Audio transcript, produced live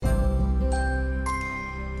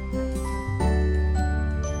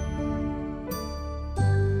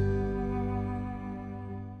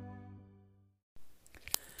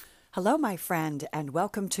Hello, my friend, and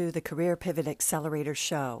welcome to the Career Pivot Accelerator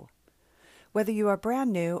Show. Whether you are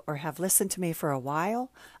brand new or have listened to me for a while,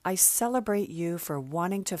 I celebrate you for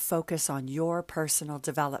wanting to focus on your personal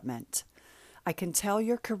development. I can tell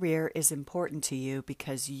your career is important to you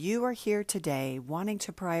because you are here today wanting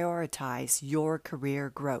to prioritize your career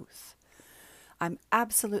growth. I'm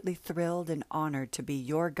absolutely thrilled and honored to be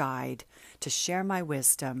your guide, to share my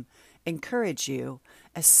wisdom, encourage you,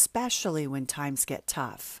 especially when times get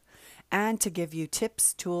tough, and to give you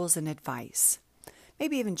tips, tools, and advice.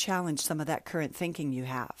 Maybe even challenge some of that current thinking you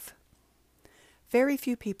have. Very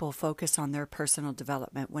few people focus on their personal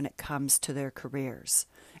development when it comes to their careers,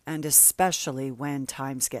 and especially when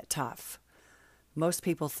times get tough. Most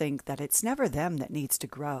people think that it's never them that needs to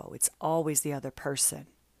grow, it's always the other person.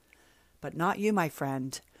 But not you, my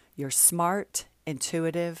friend. You're smart,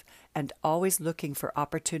 intuitive, and always looking for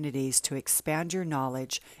opportunities to expand your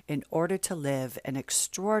knowledge in order to live an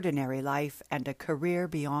extraordinary life and a career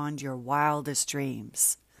beyond your wildest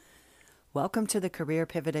dreams. Welcome to the Career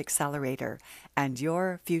Pivot Accelerator and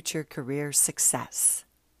your future career success.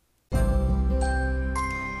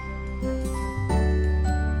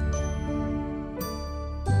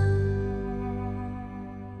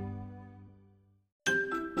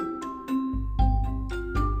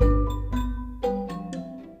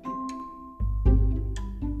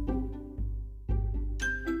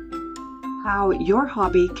 How your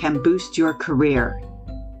hobby can boost your career.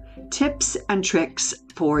 Tips and tricks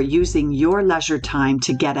for using your leisure time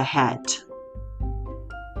to get ahead.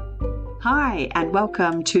 Hi, and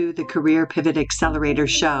welcome to the Career Pivot Accelerator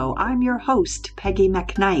Show. I'm your host, Peggy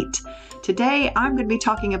McKnight. Today, I'm going to be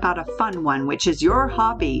talking about a fun one, which is your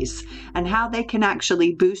hobbies and how they can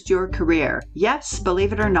actually boost your career. Yes,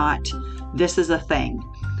 believe it or not, this is a thing.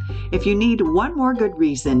 If you need one more good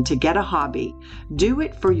reason to get a hobby, do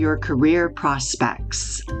it for your career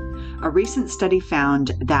prospects. A recent study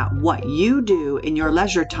found that what you do in your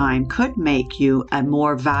leisure time could make you a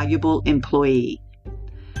more valuable employee.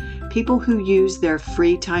 People who use their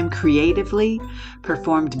free time creatively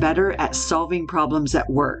performed better at solving problems at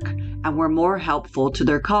work and were more helpful to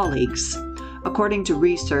their colleagues, according to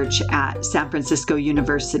research at San Francisco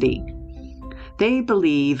University. They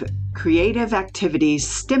believe creative activities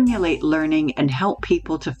stimulate learning and help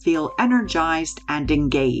people to feel energized and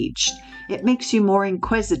engaged. It makes you more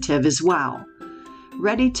inquisitive as well.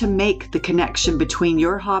 Ready to make the connection between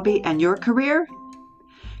your hobby and your career?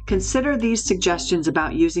 Consider these suggestions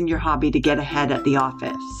about using your hobby to get ahead at the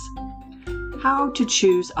office. How to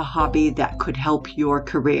choose a hobby that could help your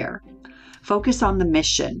career. Focus on the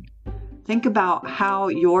mission. Think about how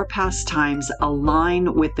your pastimes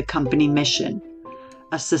align with the company mission.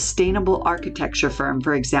 A sustainable architecture firm,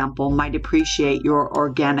 for example, might appreciate your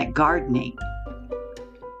organic gardening.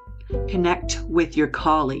 Connect with your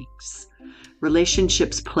colleagues.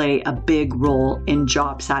 Relationships play a big role in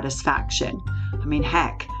job satisfaction.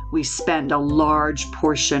 Heck, we spend a large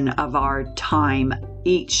portion of our time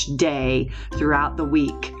each day throughout the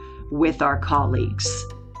week with our colleagues.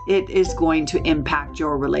 It is going to impact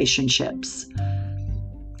your relationships.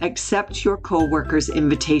 Accept your coworkers'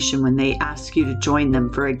 invitation when they ask you to join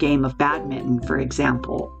them for a game of badminton, for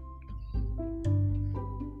example.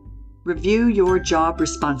 Review your job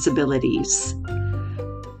responsibilities.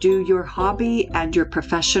 Do your hobby and your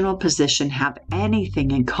professional position have anything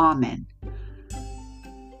in common?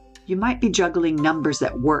 You might be juggling numbers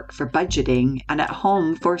at work for budgeting and at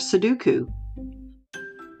home for Sudoku.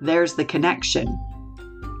 There's the connection.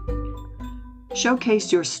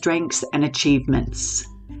 Showcase your strengths and achievements.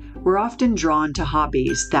 We're often drawn to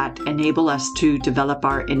hobbies that enable us to develop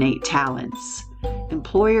our innate talents.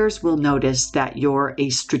 Employers will notice that you're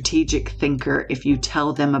a strategic thinker if you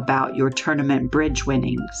tell them about your tournament bridge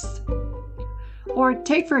winnings. Or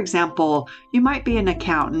take, for example, you might be an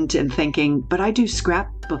accountant and thinking, but I do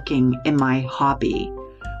scrapbooking in my hobby,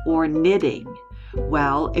 or knitting.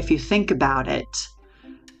 Well, if you think about it,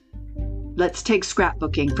 let's take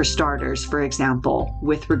scrapbooking for starters, for example,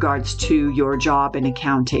 with regards to your job in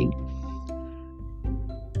accounting.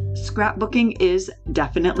 Scrapbooking is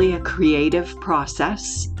definitely a creative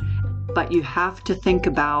process, but you have to think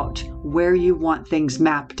about where you want things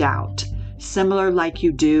mapped out, similar like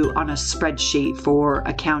you do on a spreadsheet for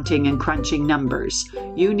accounting and crunching numbers.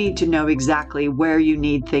 You need to know exactly where you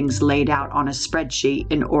need things laid out on a spreadsheet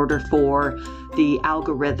in order for the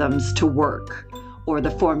algorithms to work or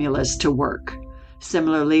the formulas to work.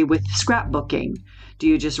 Similarly with scrapbooking, do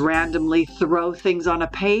you just randomly throw things on a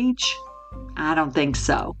page? I don't think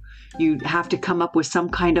so. You have to come up with some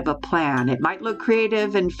kind of a plan. It might look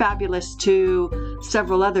creative and fabulous to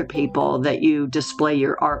several other people that you display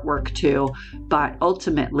your artwork to, but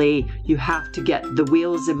ultimately you have to get the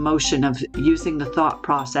wheels in motion of using the thought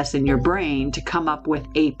process in your brain to come up with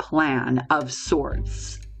a plan of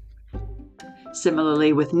sorts.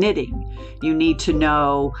 Similarly with knitting, you need to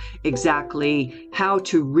know exactly how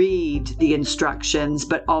to read the instructions,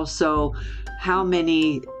 but also how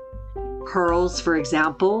many purls, for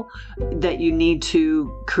example, that you need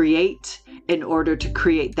to create in order to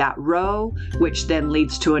create that row, which then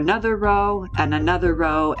leads to another row,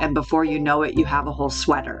 and before you know it, you have a whole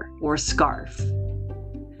sweater or scarf.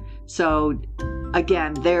 So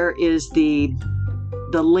again, there is the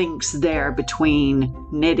links there between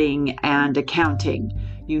knitting and accounting.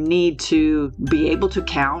 You need to be able to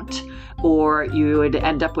count, or you would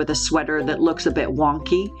end up with a sweater that looks a bit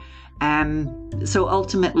wonky. So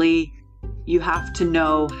ultimately, you have to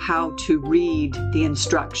know how to read the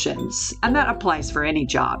instructions. And that applies for any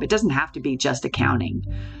job. It doesn't have to be just accounting.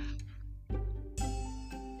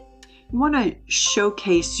 You want to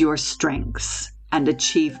showcase your strengths and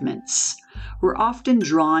achievements. We're often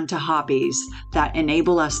drawn to hobbies that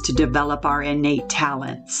enable us to develop our innate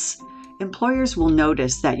talents. Employers will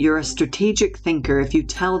notice that you're a strategic thinker if you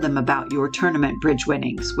tell them about your tournament bridge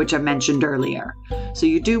winnings, which I mentioned earlier. So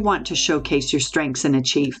you do want to showcase your strengths and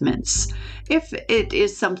achievements. If it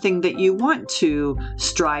is something that you want to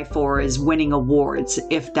strive for is winning awards,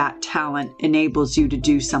 if that talent enables you to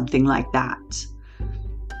do something like that.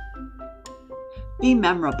 Be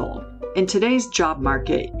memorable. In today's job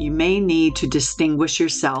market, you may need to distinguish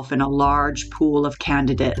yourself in a large pool of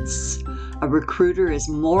candidates. A recruiter is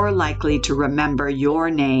more likely to remember your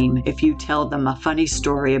name if you tell them a funny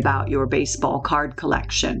story about your baseball card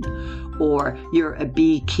collection, or you're a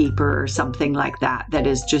beekeeper or something like that, that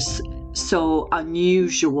is just so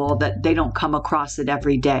unusual that they don't come across it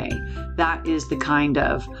every day. That is the kind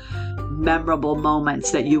of memorable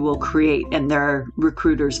moments that you will create in their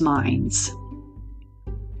recruiters' minds.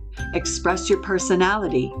 Express your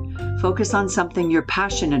personality. Focus on something you're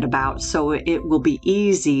passionate about so it will be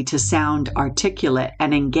easy to sound articulate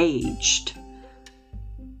and engaged.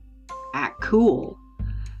 Act cool.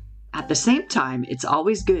 At the same time, it's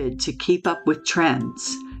always good to keep up with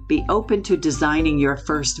trends. Be open to designing your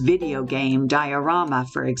first video game diorama,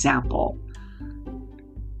 for example.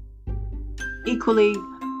 Equally,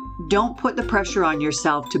 don't put the pressure on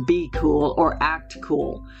yourself to be cool or act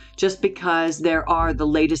cool. Just because there are the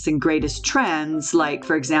latest and greatest trends, like,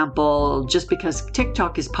 for example, just because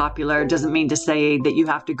TikTok is popular doesn't mean to say that you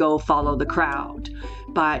have to go follow the crowd.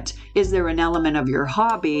 But is there an element of your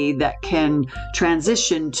hobby that can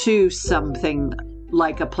transition to something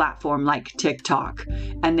like a platform like TikTok?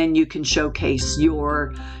 And then you can showcase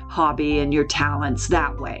your hobby and your talents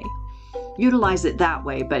that way. Utilize it that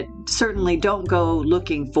way, but certainly don't go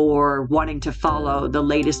looking for wanting to follow the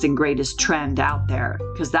latest and greatest trend out there,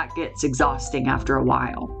 because that gets exhausting after a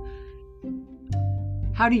while.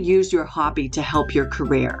 How to use your hobby to help your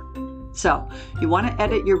career. So you want to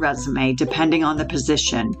edit your resume depending on the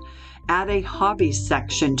position. Add a hobby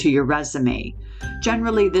section to your resume.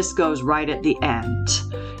 Generally, this goes right at the end.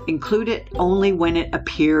 Include it only when it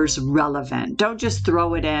appears relevant. Don't just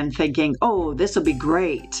throw it in thinking, oh, this will be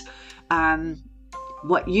great.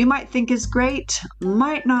 What you might think is great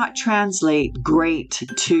might not translate great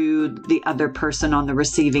to the other person on the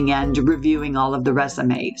receiving end reviewing all of the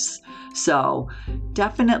resumes. So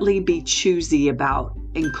definitely be choosy about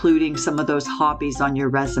including some of those hobbies on your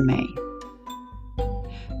resume.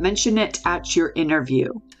 Mention it at your interview.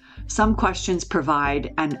 Some questions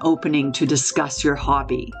provide an opening to discuss your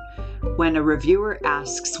hobby. When a reviewer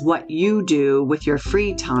asks what you do with your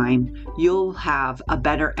free time, you'll have a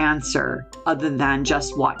better answer other than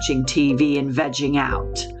just watching TV and vegging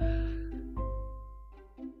out.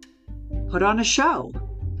 Put on a show.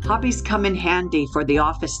 Hobbies come in handy for the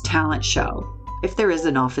office talent show. If there is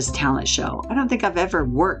an office talent show. I don't think I've ever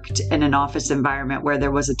worked in an office environment where there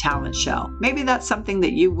was a talent show. Maybe that's something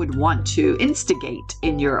that you would want to instigate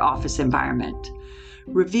in your office environment.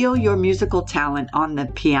 Reveal your musical talent on the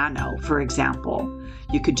piano, for example.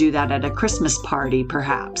 You could do that at a Christmas party,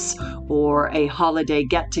 perhaps, or a holiday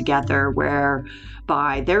get-together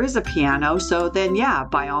whereby there is a piano, so then yeah,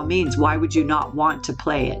 by all means, why would you not want to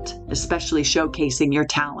play it, especially showcasing your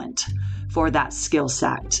talent for that skill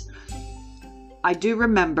set? I do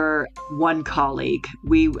remember one colleague,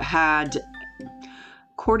 we had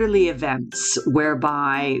quarterly events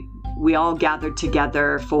whereby we all gathered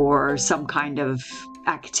together for some kind of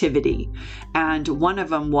activity. And one of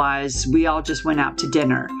them was we all just went out to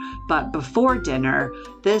dinner. But before dinner,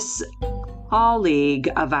 this colleague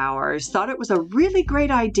of ours thought it was a really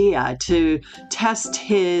great idea to test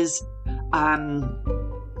his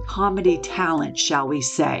comedy talent, shall we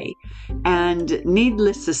say. And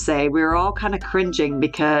needless to say, we were all kind of cringing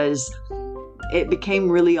because it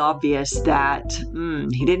became really obvious that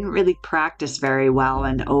he didn't really practice very well.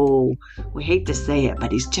 And we hate to say it,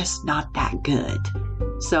 but he's just not that good.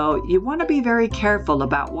 So you want to be very careful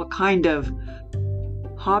about what kind of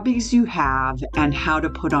hobbies you have and how to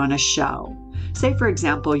put on a show. Say, for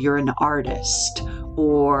example, you're an artist,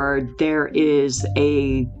 or there is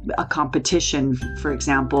a competition, for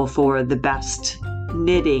example, for the best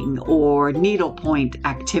knitting or needlepoint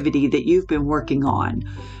activity that you've been working on,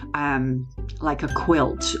 like a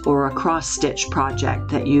quilt or a cross-stitch project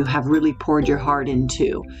that you have really poured your heart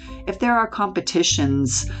into. If there are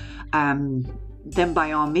competitions, then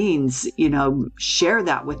by all means, share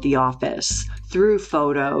that with the office through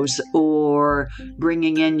photos or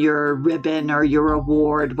bringing in your ribbon or your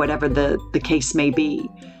award, whatever the case may be.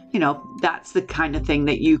 That's the kind of thing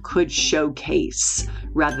that you could showcase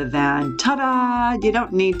rather than, ta-da, you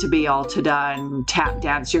don't need to be all ta-da and tap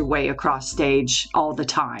dance your way across stage all the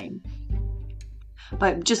time.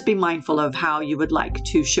 But just be mindful of how you would like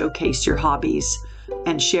to showcase your hobbies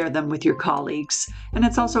and share them with your colleagues. And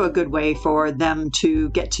it's also a good way for them to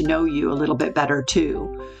get to know you a little bit better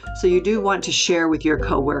too. So you do want to share with your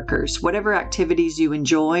coworkers whatever activities you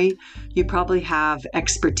enjoy. You probably have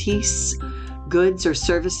expertise, goods or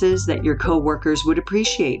services that your coworkers would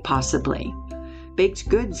appreciate possibly. Baked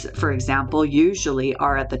goods, for example, usually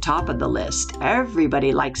are at the top of the list.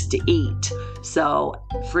 Everybody likes to eat. So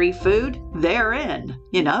free food, they're in.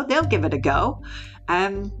 They'll give it a go.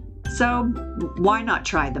 So why not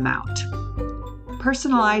try them out?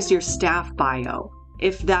 Personalize your staff bio.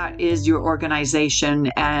 If that is your organization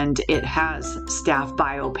and it has staff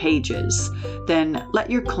bio pages, then let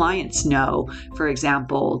your clients know, for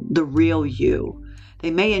example, the real you. They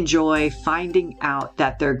may enjoy finding out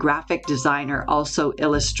that their graphic designer also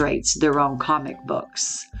illustrates their own comic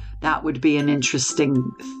books. That would be an interesting,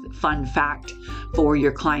 fun fact for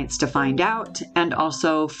your clients to find out, and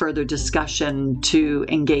also further discussion to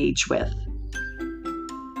engage with.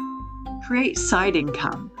 Create side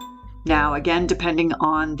income. Now, again, depending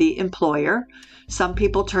on the employer, some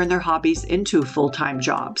people turn their hobbies into full-time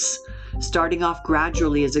jobs. Starting off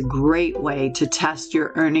gradually is a great way to test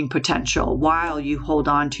your earning potential while you hold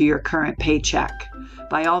on to your current paycheck.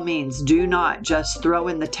 By all means, do not just throw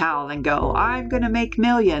in the towel and go, I'm going to make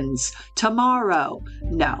millions tomorrow.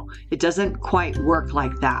 No, it doesn't quite work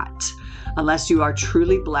like that. Unless you are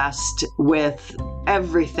truly blessed with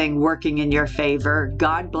everything working in your favor.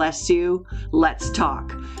 God bless you. Let's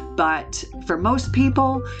talk. But for most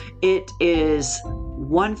people, it is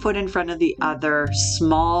one foot in front of the other,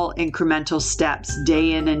 small incremental steps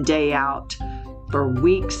day in and day out for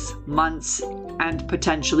weeks, months, and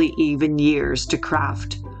potentially even years to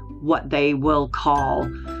craft what they will call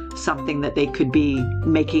something that they could be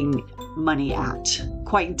making money at,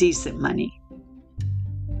 quite decent money.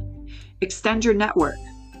 Extend your network.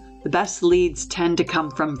 The best leads tend to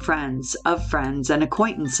come from friends of friends and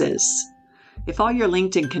acquaintances. If all your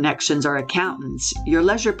LinkedIn connections are accountants, your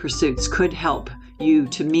leisure pursuits could help you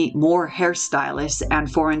to meet more hairstylists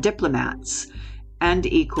and foreign diplomats. And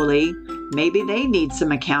equally, maybe they need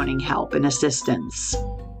some accounting help and assistance.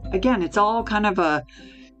 Again, it's all kind of a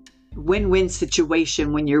win-win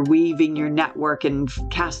situation when you're weaving your network and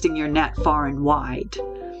casting your net far and wide.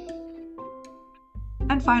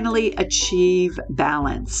 And finally, achieve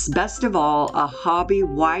balance. Best of all, a hobby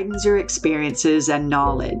widens your experiences and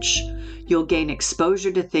knowledge. You'll gain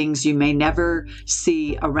exposure to things you may never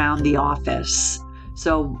see around the office.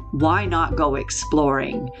 So why not go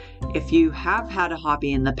exploring? If you have had a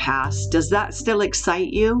hobby in the past, does that still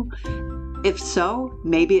excite you? If so,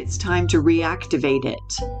 maybe it's time to reactivate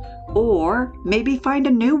it. Or maybe find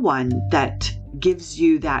a new one that gives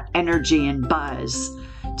you that energy and buzz,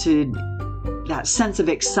 to that sense of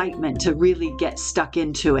excitement to really get stuck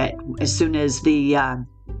into it as soon as the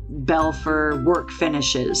bell for work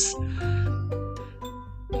finishes.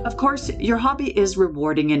 Of course, your hobby is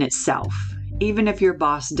rewarding in itself, even if your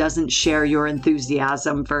boss doesn't share your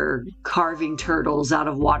enthusiasm for carving turtles out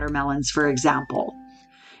of watermelons, for example.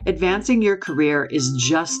 Advancing your career is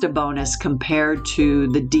just a bonus compared to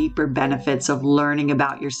the deeper benefits of learning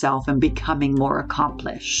about yourself and becoming more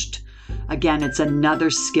accomplished. Again, it's another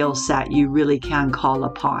skill set you really can call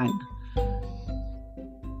upon.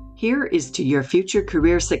 Here is to your future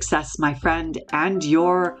career success, my friend, and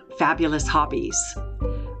your fabulous hobbies.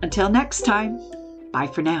 Until next time, bye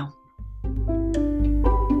for now.